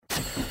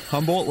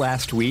Humboldt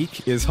Last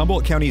Week is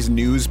Humboldt County's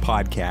news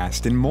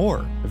podcast and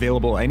more.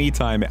 Available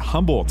anytime at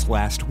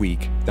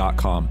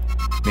HumboldtLastWeek.com.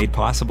 Made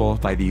possible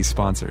by these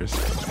sponsors.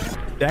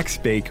 Beck's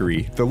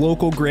Bakery, the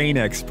local grain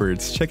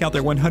experts. Check out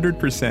their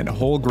 100%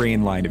 whole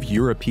grain line of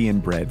European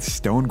breads,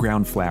 stone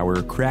ground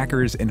flour,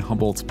 crackers, and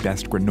Humboldt's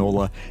best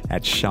granola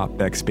at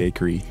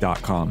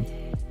shopbecksbakery.com.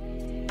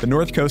 The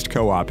North Coast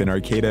Co-op in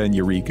Arcata and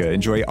Eureka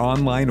enjoy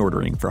online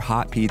ordering for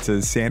hot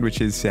pizzas,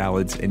 sandwiches,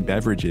 salads, and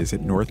beverages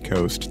at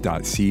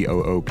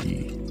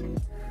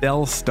northcoast.coop.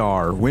 Belle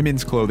Star,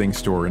 women's clothing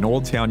store in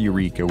Old Town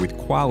Eureka with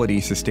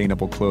quality,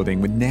 sustainable clothing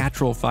with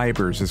natural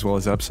fibers as well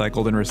as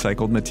upcycled and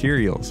recycled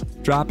materials.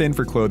 Drop in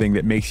for clothing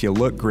that makes you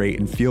look great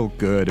and feel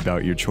good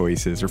about your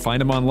choices, or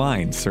find them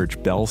online.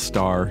 Search Belle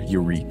Star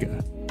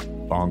Eureka.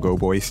 Bongo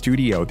Boy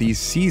Studio. These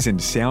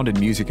seasoned sound and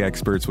music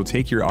experts will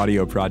take your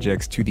audio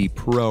projects to the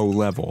pro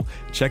level.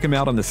 Check them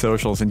out on the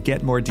socials and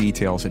get more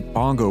details at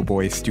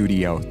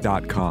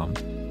bongoboystudio.com.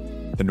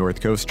 The North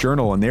Coast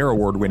Journal and their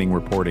award-winning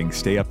reporting.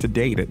 Stay up to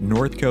date at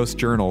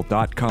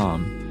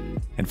northcoastjournal.com.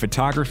 And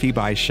Photography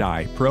by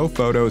Shy. Pro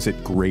photos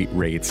at great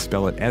rates.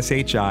 Spell it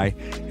S-H-I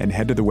and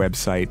head to the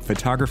website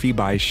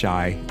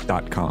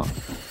photographybyshy.com.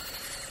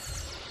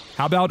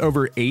 How about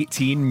over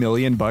 $18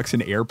 million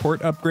in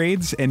airport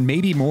upgrades and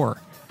maybe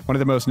more? One of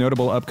the most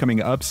notable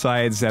upcoming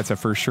upsides, that's a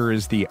for sure,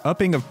 is the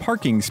upping of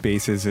parking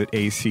spaces at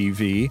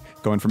ACV,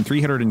 going from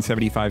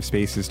 375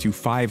 spaces to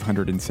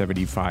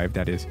 575.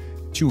 That is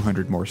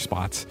 200 more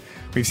spots.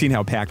 We've seen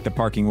how packed the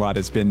parking lot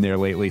has been there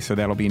lately, so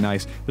that'll be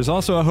nice. There's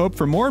also a hope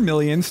for more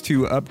millions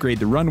to upgrade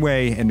the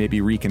runway and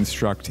maybe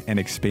reconstruct and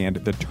expand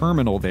the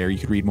terminal there. You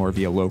could read more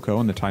via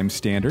Loco and the Times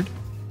Standard.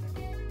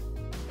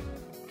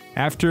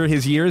 After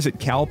his years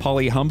at Cal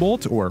Poly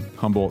Humboldt, or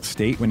Humboldt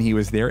State when he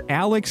was there,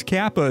 Alex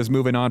Kappa is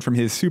moving on from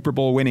his Super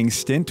Bowl winning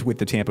stint with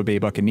the Tampa Bay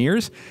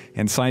Buccaneers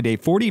and signed a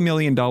 $40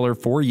 million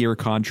four-year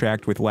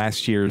contract with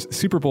last year's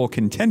Super Bowl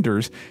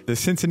contenders, the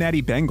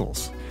Cincinnati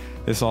Bengals.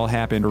 This all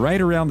happened right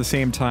around the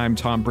same time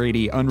Tom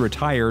Brady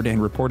unretired,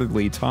 and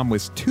reportedly Tom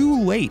was too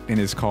late in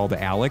his call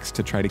to Alex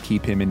to try to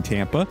keep him in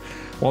Tampa.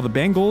 While the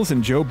Bengals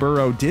and Joe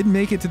Burrow did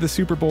make it to the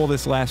Super Bowl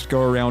this last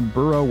go-around,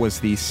 Burrow was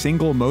the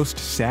single most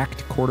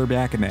sacked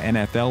quarterback in the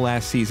NFL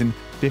last season,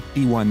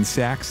 51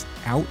 sacks.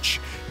 Ouch.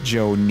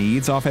 Joe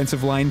needs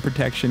offensive line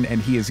protection,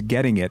 and he is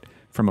getting it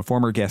from a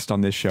former guest on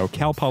this show,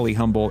 Cal Poly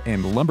Humboldt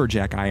and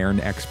lumberjack iron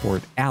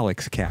export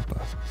Alex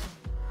Kappa.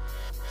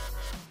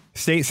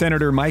 State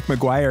Senator Mike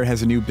McGuire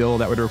has a new bill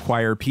that would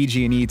require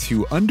PG&E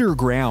to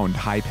underground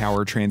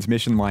high-power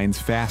transmission lines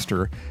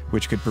faster,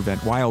 which could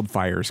prevent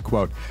wildfires.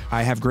 Quote,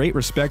 "I have great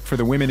respect for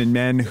the women and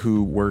men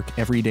who work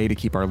every day to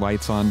keep our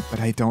lights on,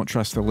 but I don't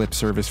trust the lip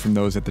service from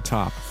those at the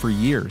top. For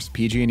years,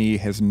 PG&E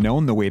has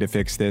known the way to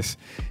fix this.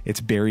 It's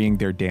burying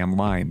their damn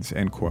lines,"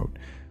 end quote.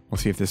 We'll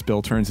see if this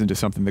bill turns into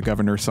something the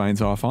governor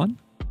signs off on.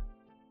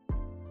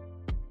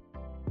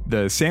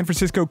 The San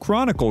Francisco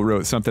Chronicle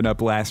wrote something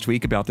up last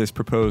week about this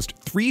proposed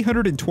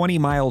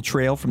 320-mile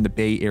trail from the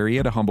Bay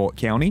Area to Humboldt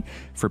County.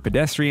 For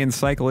pedestrians,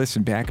 cyclists,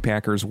 and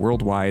backpackers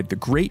worldwide, the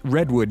Great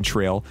Redwood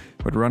Trail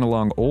would run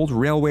along old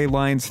railway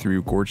lines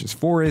through gorgeous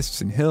forests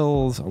and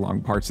hills,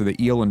 along parts of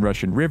the Eel and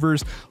Russian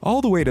rivers,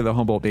 all the way to the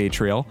Humboldt Bay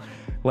Trail.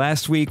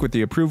 Last week, with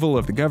the approval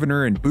of the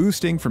governor and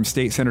boosting from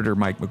State Senator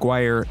Mike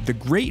McGuire, the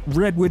Great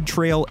Redwood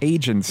Trail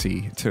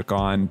Agency took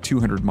on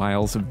 200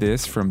 miles of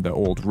this from the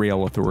old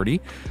rail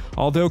authority.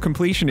 Although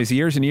completion is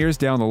years and years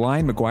down the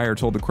line, McGuire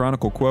told the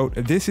Chronicle, quote,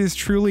 "This is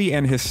truly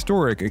an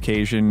historic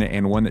occasion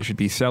and one that should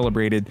be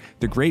celebrated.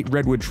 The Great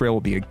Redwood Trail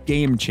will be a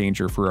game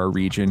changer for our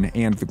region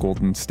and the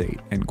Golden State,"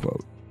 end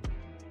quote.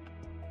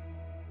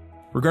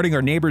 Regarding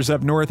our neighbors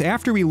up north,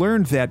 after we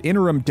learned that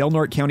interim Del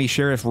Norte County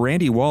Sheriff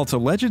Randy Waltz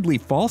allegedly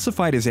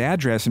falsified his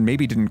address and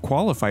maybe didn't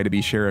qualify to be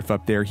sheriff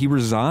up there, he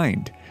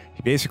resigned.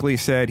 He basically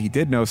said he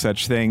did no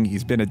such thing.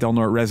 He's been a Del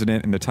Norte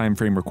resident in the time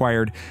frame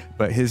required,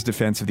 but his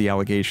defense of the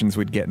allegations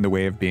would get in the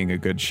way of being a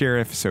good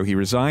sheriff, so he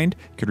resigned.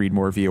 Could read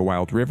more via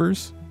Wild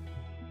Rivers.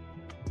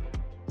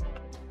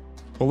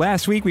 Well,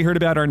 last week we heard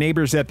about our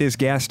neighbors at this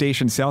gas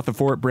station south of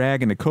Fort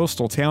Bragg in the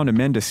coastal town of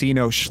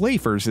Mendocino.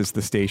 Schlafers is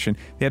the station.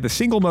 They had the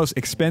single most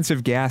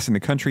expensive gas in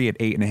the country at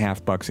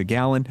 $8.50 a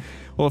gallon.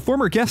 Well, a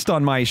former guest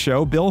on my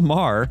show, Bill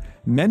Maher,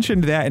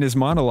 mentioned that in his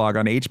monologue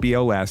on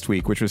HBO last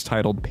week, which was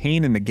titled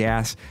Pain in the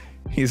Gas.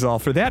 He's all,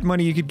 for that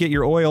money you could get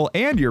your oil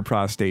and your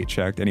prostate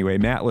checked. Anyway,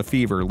 Matt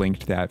Lefevre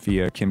linked that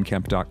via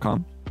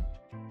kimkemp.com.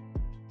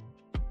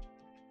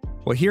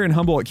 Well, here in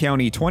Humboldt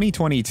County,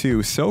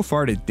 2022, so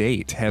far to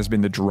date, has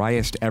been the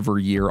driest ever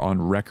year on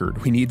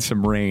record. We need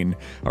some rain.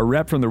 A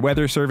rep from the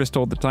Weather Service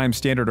told the Times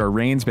Standard our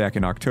rains back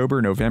in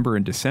October, November,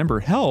 and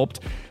December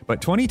helped,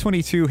 but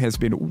 2022 has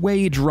been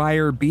way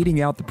drier, beating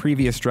out the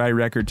previous dry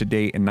record to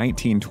date in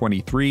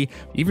 1923.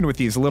 Even with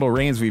these little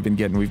rains we've been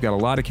getting, we've got a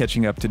lot of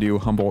catching up to do.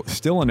 Humboldt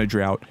still in a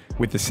drought,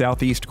 with the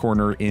southeast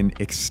corner in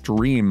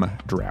extreme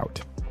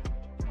drought.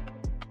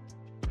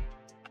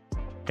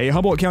 A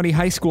Humboldt County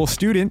High School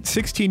student,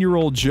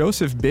 16-year-old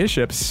Joseph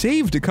Bishop,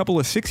 saved a couple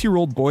of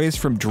 6-year-old boys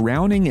from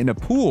drowning in a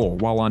pool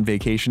while on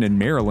vacation in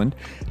Maryland.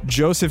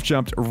 Joseph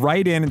jumped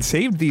right in and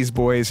saved these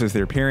boys as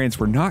their parents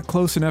were not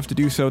close enough to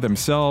do so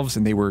themselves,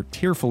 and they were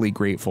tearfully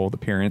grateful, the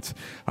parents.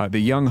 The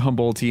young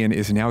Humboldtian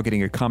is now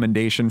getting a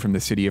commendation from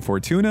the city of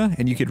Fortuna,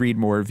 and you could read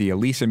more via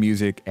Lisa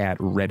Music at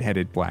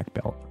Redheaded Black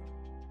Belt.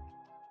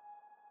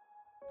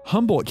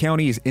 Humboldt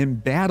County's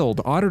embattled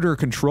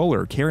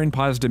auditor-controller Karen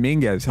Paz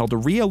Dominguez held a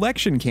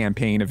re-election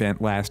campaign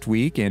event last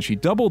week, and she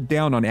doubled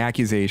down on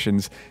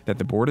accusations that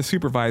the Board of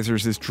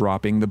Supervisors is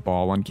dropping the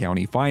ball on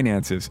county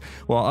finances,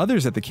 while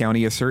others at the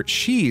county assert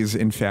she's,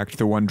 in fact,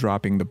 the one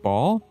dropping the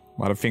ball.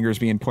 A lot of fingers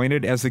being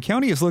pointed as the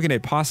county is looking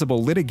at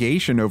possible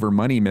litigation over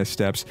money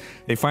missteps.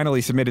 They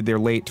finally submitted their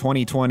late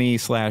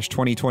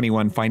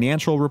 2020/2021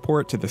 financial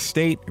report to the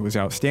state. It was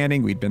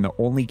outstanding. We'd been the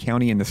only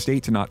county in the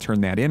state to not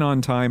turn that in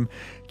on time.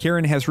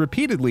 Karen has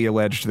repeatedly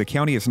alleged the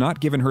county has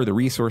not given her the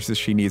resources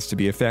she needs to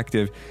be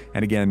effective.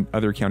 And again,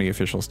 other county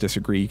officials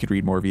disagree. You could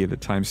read more via the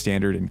Times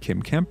Standard and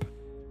Kim Kemp.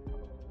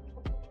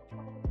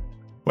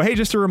 Well, hey,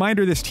 just a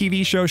reminder, this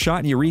TV show,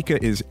 Shot in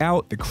Eureka, is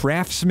out. The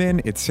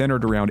Craftsman. It's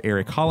centered around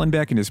Eric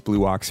Hollenbeck and his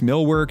Blue Ox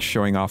Millwork,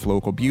 showing off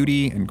local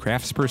beauty and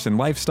craftsperson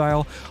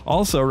lifestyle.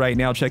 Also, right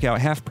now, check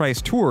out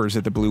half-price tours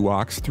at the Blue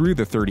Ox through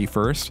the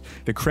 31st.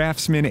 The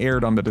Craftsman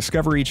aired on the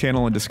Discovery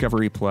Channel and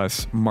Discovery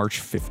Plus March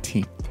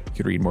 15th. You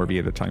can read more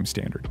via the Times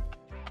Standard.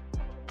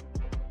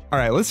 All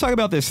right, let's talk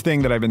about this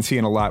thing that I've been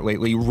seeing a lot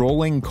lately,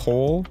 rolling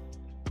coal.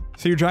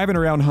 So you're driving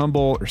around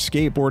Humboldt or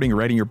skateboarding or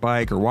riding your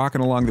bike or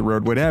walking along the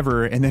road,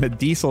 whatever, and then a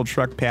diesel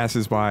truck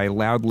passes by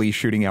loudly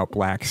shooting out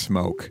black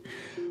smoke.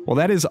 Well,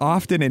 that is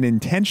often an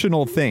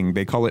intentional thing.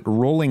 They call it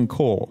rolling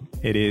coal.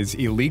 It is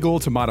illegal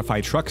to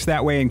modify trucks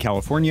that way in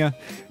California,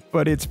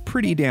 but it's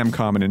pretty damn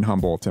common in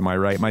Humboldt, am I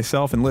right?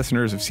 Myself and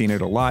listeners have seen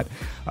it a lot.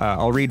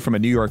 I'll read from a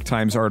New York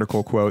Times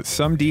article, quote,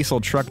 "Some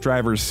diesel truck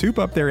drivers soup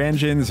up their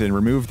engines and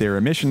remove their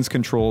emissions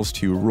controls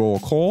to roll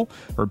coal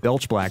or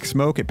belch black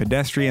smoke at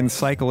pedestrians,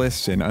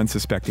 cyclists, and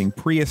unsuspecting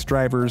Prius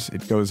drivers."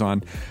 It goes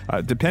on.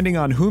 Depending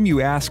on whom you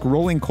ask,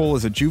 rolling coal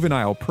is a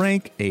juvenile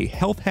prank, a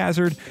health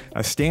hazard,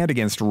 a stand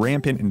against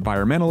rampant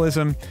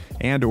environmentalism,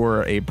 and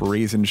or a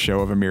brazen show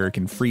of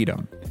American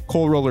freedom.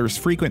 Coal rollers'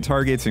 frequent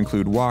targets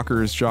include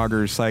walkers,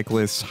 joggers,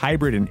 cyclists,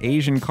 hybrid and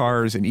Asian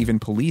cars, and even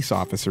police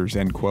officers,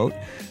 end quote.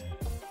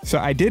 So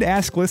I did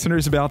ask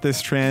listeners about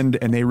this trend,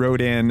 and they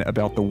wrote in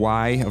about the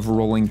why of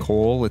rolling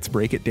coal. Let's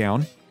break it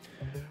down.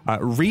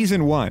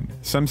 Reason one,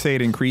 some say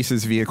it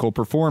increases vehicle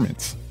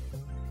performance.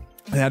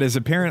 That is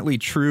apparently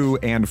true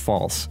and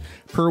false.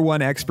 Per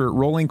one expert,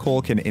 rolling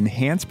coal can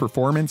enhance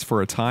performance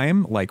for a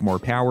time, like more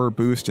power,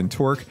 boost, and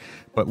torque,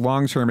 but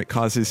long-term it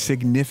causes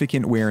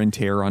significant wear and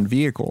tear on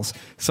vehicles.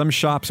 Some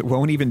shops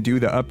won't even do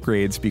the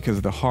upgrades because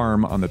of the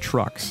harm on the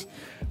trucks.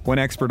 One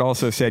expert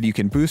also said you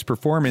can boost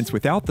performance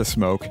without the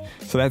smoke,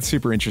 so that's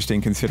super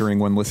interesting considering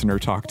one listener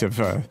talked of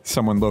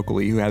someone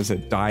locally who has a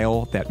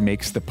dial that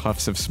makes the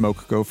puffs of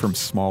smoke go from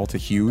small to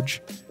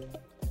huge.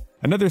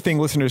 Another thing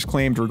listeners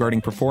claimed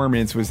regarding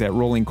performance was that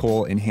rolling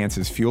coal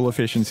enhances fuel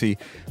efficiency,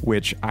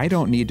 which I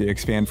don't need to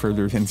expand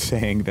further than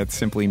saying that's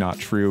simply not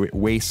true. It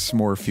wastes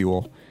more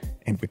fuel.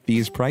 And with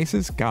these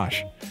prices,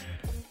 gosh.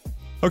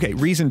 Okay,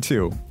 reason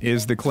two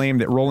is the claim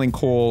that rolling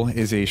coal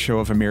is a show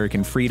of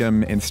American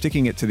freedom and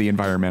sticking it to the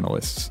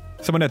environmentalists.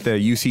 Someone at the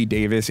UC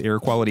Davis Air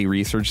Quality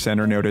Research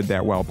Center noted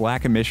that while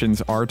black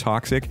emissions are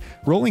toxic,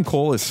 rolling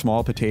coal is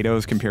small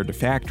potatoes compared to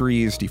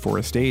factories,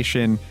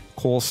 deforestation,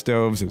 coal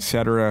stoves,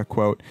 etc.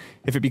 Quote,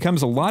 "If it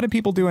becomes a lot of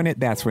people doing it,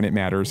 that's when it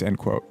matters," end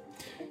quote.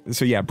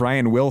 So yeah,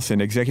 Brian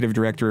Wilson, executive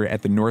director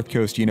at the North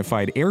Coast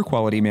Unified Air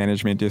Quality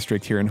Management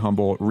District here in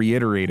Humboldt,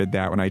 reiterated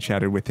that when I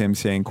chatted with him,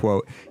 saying,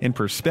 quote, "In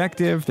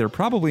perspective, they're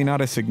probably not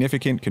a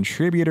significant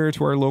contributor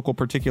to our local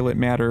particulate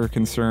matter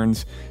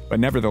concerns, but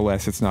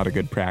nevertheless, it's not a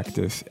good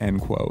practice," end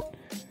quote.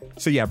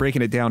 So yeah,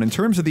 breaking it down, in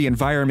terms of the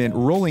environment,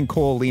 rolling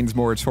coal leans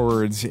more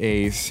towards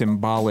a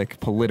symbolic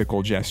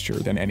political gesture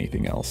than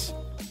anything else.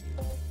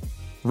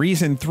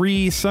 Reason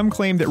three, some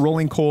claim that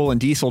rolling coal in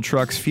diesel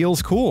trucks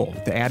feels cool,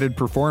 the added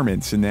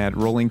performance, and that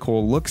rolling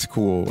coal looks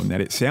cool, and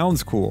that it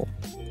sounds cool.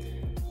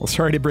 Well,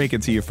 sorry to break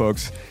it to you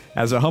folks.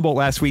 As a Humboldt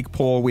Last Week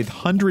poll with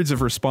hundreds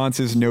of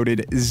responses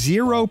noted,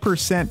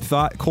 0%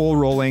 thought coal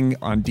rolling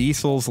on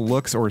diesels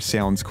looks or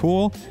sounds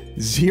cool.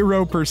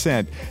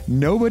 0%.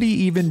 Nobody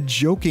even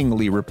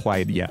jokingly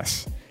replied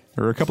yes.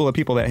 There were a couple of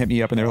people that hit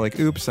me up and they were like,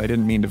 oops, I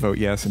didn't mean to vote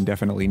yes and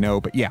definitely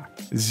no. But yeah,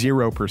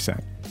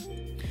 0%.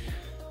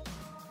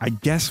 I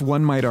guess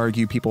one might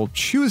argue people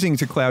choosing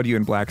to cloud you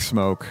in black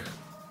smoke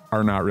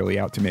are not really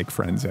out to make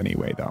friends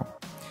anyway, though.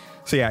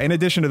 So yeah, in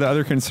addition to the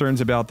other concerns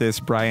about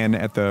this, Brian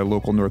at the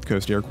local North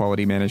Coast Air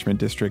Quality Management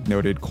District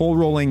noted coal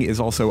rolling is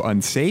also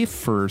unsafe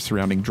for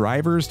surrounding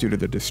drivers due to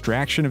the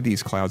distraction of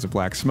these clouds of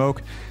black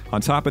smoke. On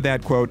top of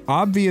that, quote,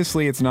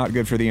 "Obviously it's not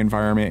good for the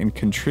environment and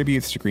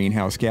contributes to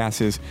greenhouse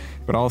gases,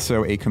 but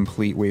also a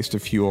complete waste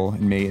of fuel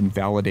and may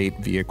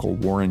invalidate vehicle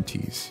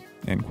warranties,"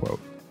 end quote.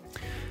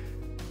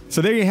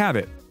 So there you have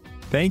it.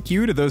 Thank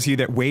you to those of you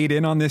that weighed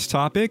in on this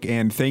topic,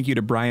 and thank you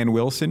to Brian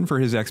Wilson for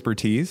his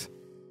expertise.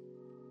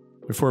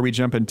 Before we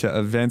jump into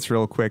events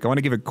real quick, I want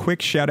to give a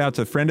quick shout out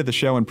to friend of the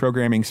show and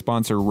programming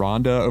sponsor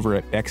Rhonda over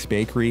at Beck's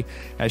Bakery,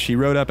 as she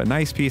wrote up a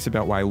nice piece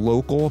about why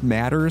local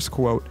matters.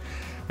 Quote,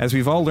 "As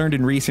we've all learned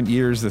in recent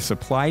years, the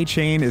supply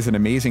chain is an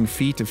amazing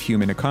feat of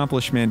human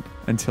accomplishment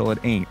until it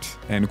ain't,"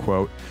 end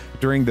quote.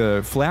 During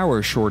the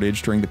flour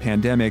shortage during the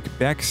pandemic,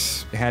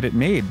 Beck's had it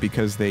made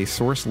because they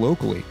source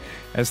locally.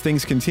 As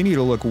things continue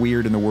to look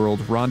weird in the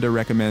world, Rhonda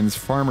recommends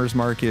farmers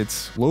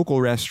markets,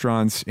 local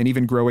restaurants, and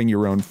even growing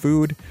your own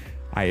food.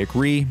 I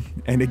agree.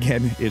 And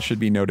again, it should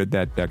be noted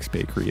that Beck's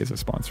Bakery is a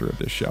sponsor of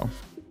this show.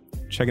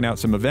 Checking out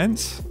some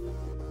events.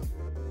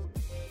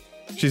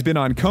 She's been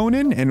on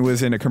Conan and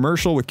was in a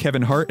commercial with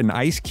Kevin Hart and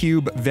Ice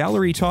Cube.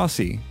 Valerie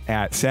Tossi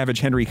at Savage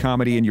Henry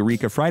Comedy in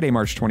Eureka Friday,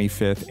 March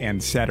 25th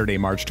and Saturday,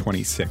 March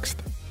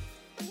 26th.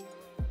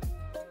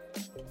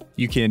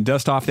 You can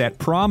dust off that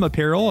prom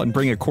apparel and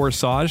bring a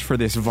corsage for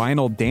this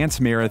vinyl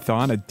dance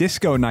marathon, a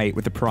disco night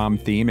with the prom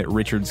theme at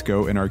Richard's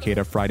Goat in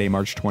Arcata Friday,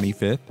 March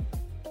 25th.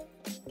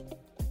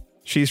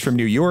 She's from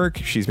New York.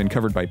 She's been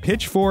covered by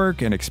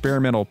Pitchfork, an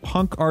experimental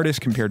punk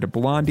artist compared to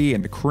Blondie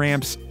and the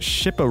Cramps'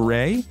 Shippa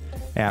Ray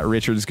at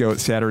Richard's Goat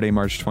Saturday,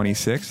 March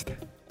 26th.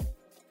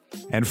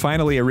 And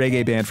finally, a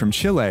reggae band from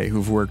Chile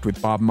who've worked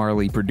with Bob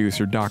Marley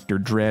producer Dr.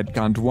 Dread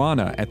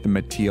Gondwana at the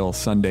Mateel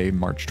Sunday,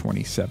 March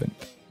 27th.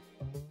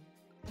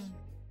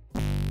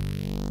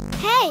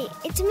 Hey,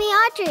 it's me,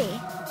 Audrey.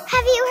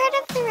 Have you heard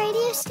of the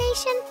radio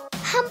station?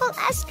 Humboldt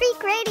S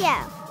Freak Radio.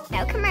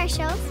 No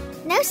commercials,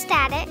 no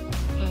static,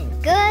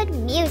 and good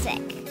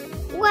music.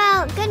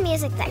 Well, good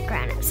music that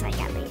grown-ups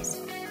like at least.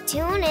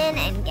 Tune in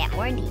and get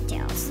more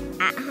details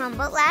at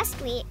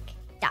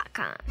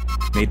HumboldtLastWeek.com.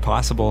 Made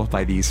possible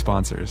by these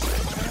sponsors.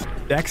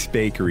 Beck's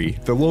Bakery,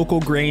 the local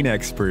grain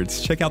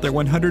experts. Check out their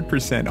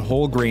 100%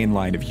 whole grain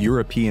line of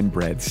European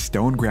breads,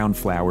 stone ground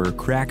flour,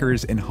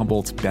 crackers, and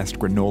Humboldt's best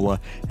granola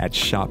at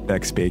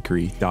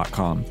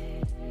shopbecksbakery.com.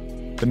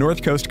 The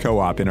North Coast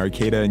Co-op in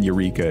Arcata and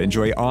Eureka.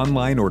 Enjoy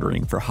online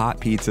ordering for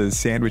hot pizzas,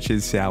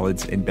 sandwiches,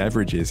 salads, and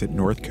beverages at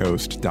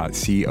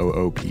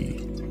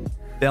northcoast.coop.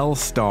 Belle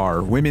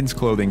Star, women's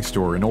clothing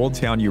store in Old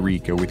Town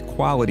Eureka with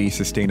quality,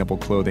 sustainable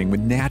clothing with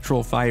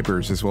natural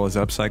fibers as well as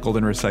upcycled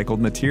and recycled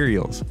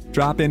materials.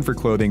 Drop in for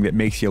clothing that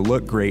makes you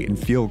look great and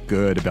feel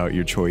good about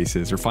your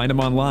choices, or find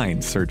them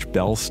online. Search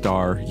Belle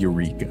Star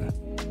Eureka.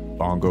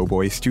 Bongo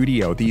Boy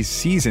Studio. These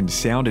seasoned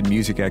sound and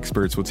music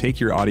experts will take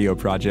your audio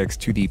projects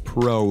to the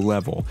pro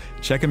level.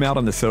 Check them out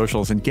on the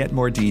socials and get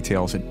more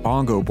details at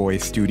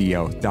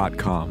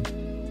bongoboystudio.com.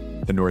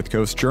 The North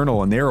Coast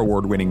Journal and their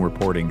award-winning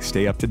reporting.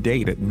 Stay up to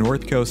date at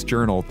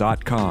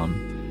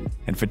northcoastjournal.com.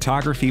 And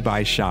Photography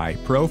by Shy.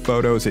 Pro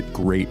photos at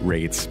great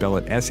rates. Spell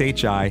it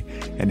S-H-I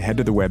and head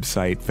to the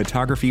website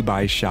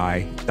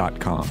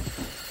photographybyshy.com.